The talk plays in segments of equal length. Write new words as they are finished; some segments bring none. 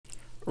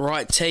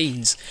Right,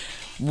 teens,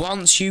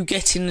 once you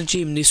get in the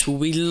gym, this will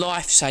be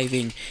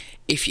life-saving.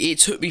 If it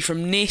took me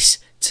from this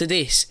to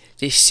this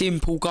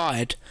simple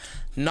guide,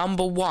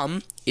 number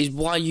one is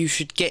why you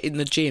should get in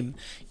the gym.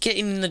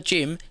 Getting in the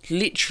gym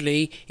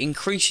literally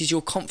increases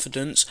your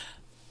confidence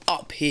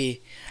up here,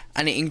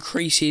 and it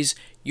increases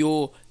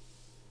your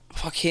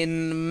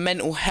fucking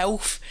mental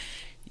health,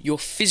 your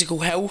physical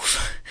health,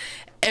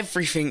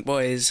 everything,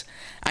 boys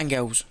and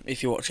girls,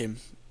 if you're watching.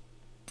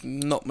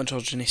 Not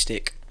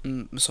misogynistic,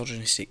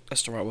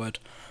 that's the right word.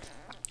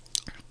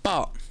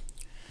 But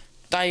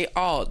they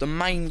are the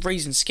main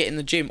reasons to get in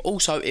the gym.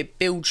 Also, it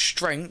builds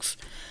strength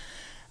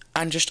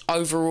and just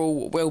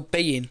overall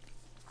well-being.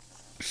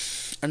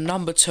 And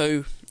number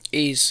two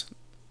is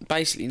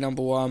basically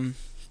number one,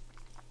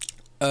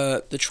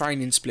 the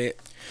training split.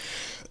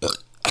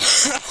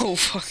 Oh,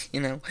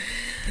 fucking hell.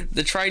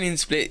 The training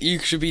split you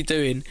should be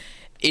doing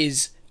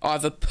is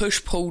either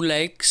push-pull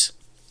legs,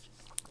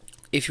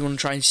 if you want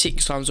to train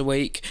 6 times a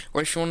week,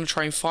 or if you want to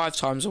train 5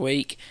 times a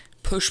week,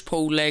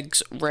 push-pull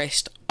legs,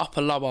 rest,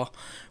 upper lower,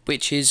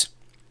 which is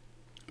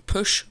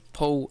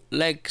push-pull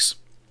legs,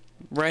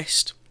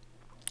 rest,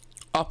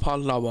 upper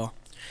lower.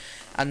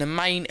 And the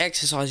main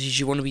exercises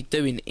you want to be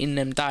doing in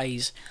them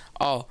days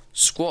are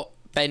squat,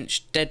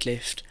 bench,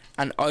 deadlift,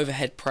 and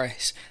overhead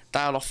press. They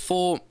are the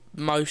 4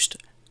 most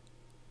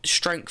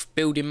strength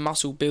building,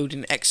 muscle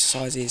building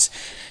exercises.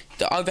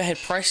 The overhead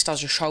press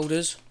does your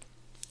shoulders,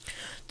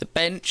 the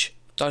bench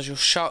does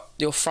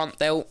your front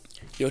delt,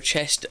 your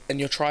chest and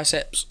your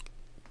triceps,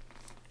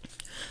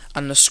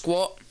 and the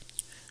squat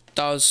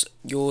does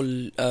your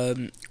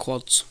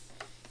quads.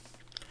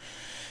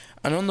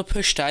 And on the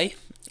push day,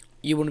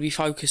 you want to be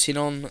focusing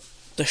on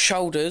the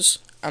shoulders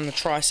and the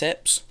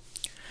triceps,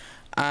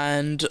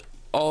 and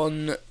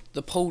on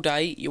the pull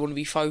day you want to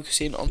be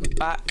focusing on the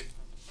back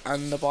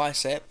and the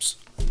biceps,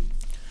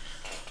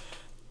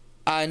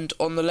 and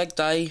on the leg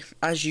day,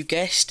 as you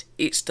guessed,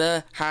 it's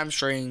the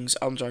hamstrings.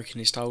 I'm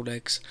joking, it's the whole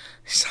legs.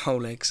 It's the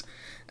whole legs.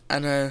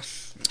 And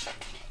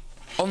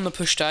on the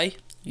push day,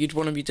 you'd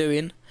want to be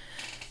doing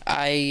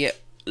a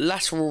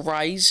lateral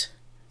raise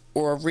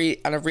or a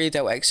rear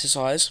delt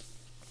exercise,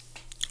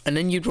 and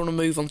then you'd want to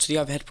move on to the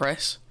overhead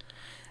press,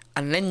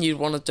 and then you'd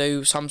want to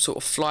do some sort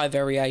of fly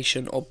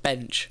variation or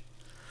bench,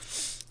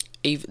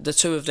 the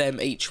 2 of them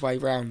each way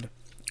round.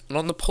 And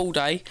on the pull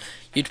day,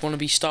 you'd want to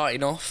be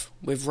starting off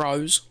with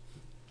rows,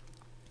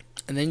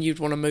 and then you'd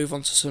want to move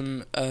on to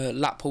some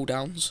lat pull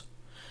downs,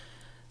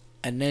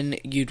 and then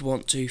you'd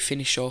want to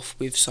finish off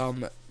with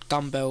some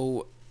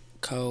dumbbell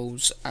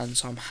curls and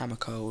some hammer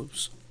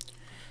curls.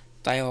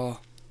 They are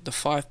the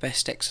 5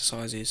 best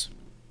exercises.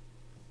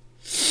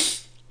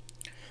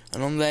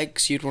 And on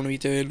legs, you'd want to be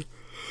doing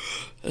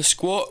a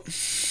squat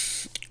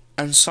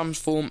and some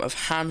form of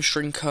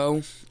hamstring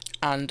curl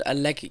and a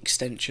leg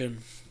extension.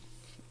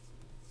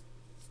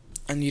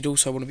 And you'd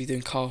also want to be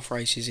doing calf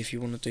raises if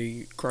you want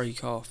to grow your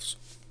calves.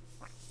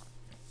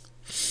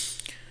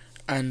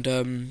 And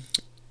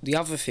the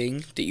other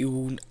thing that you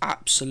will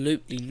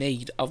absolutely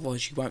need,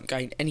 otherwise you won't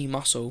gain any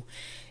muscle,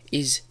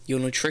 is your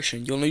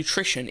nutrition. Your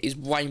nutrition is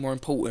way more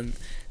important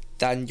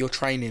than your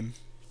training.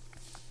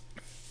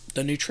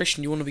 The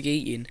nutrition you want to be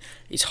eating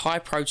is high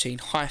protein,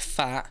 high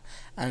fat,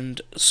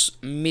 and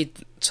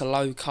mid to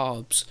low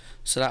carbs.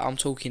 So that I'm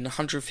talking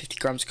 150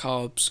 grams of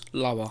carbs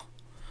lower.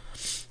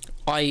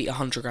 I eat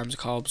 100 grams of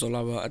carbs or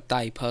lower a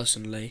day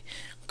personally,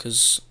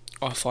 because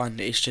I find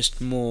that it's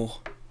just more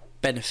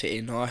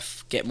benefiting. I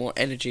get more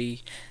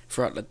energy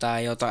throughout the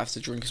day. I don't have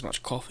to drink as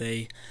much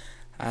coffee,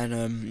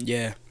 and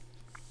yeah,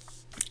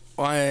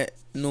 I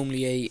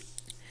normally eat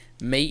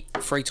meat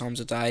 3 times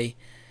a day,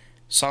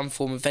 some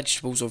form of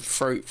vegetables or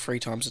fruit 3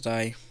 times a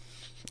day,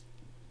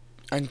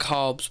 and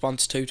carbs 1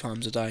 to 2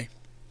 times a day.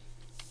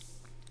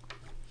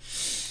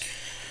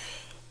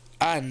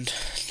 And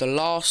the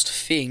last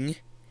thing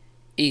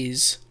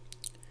is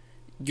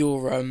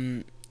your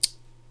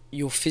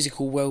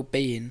physical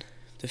well-being.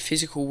 The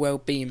physical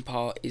well-being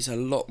part is a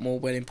lot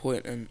more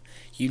important.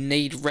 You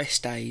need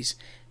rest days,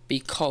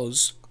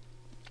 because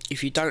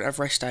if you don't have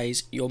rest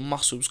days, your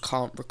muscles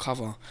can't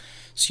recover.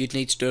 So you'd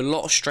need to do a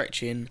lot of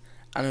stretching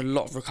and a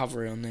lot of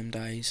recovery on them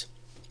days.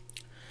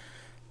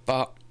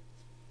 But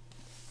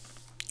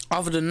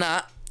other than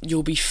that,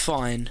 you'll be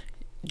fine.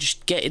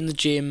 Just get in the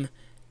gym,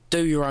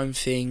 do your own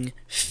thing,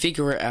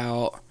 figure it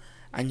out,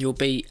 and you'll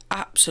be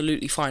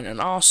absolutely fine. And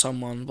ask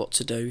someone what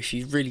to do if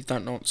you really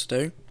don't know what to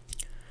do.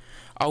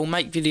 I will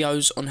make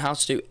videos on how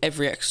to do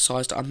every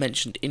exercise that I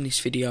mentioned in this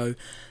video.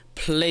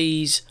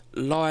 Please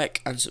like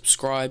and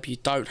subscribe. You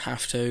don't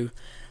have to,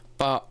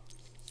 but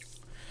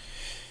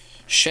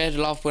share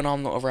the love when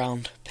I'm not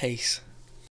around. Peace.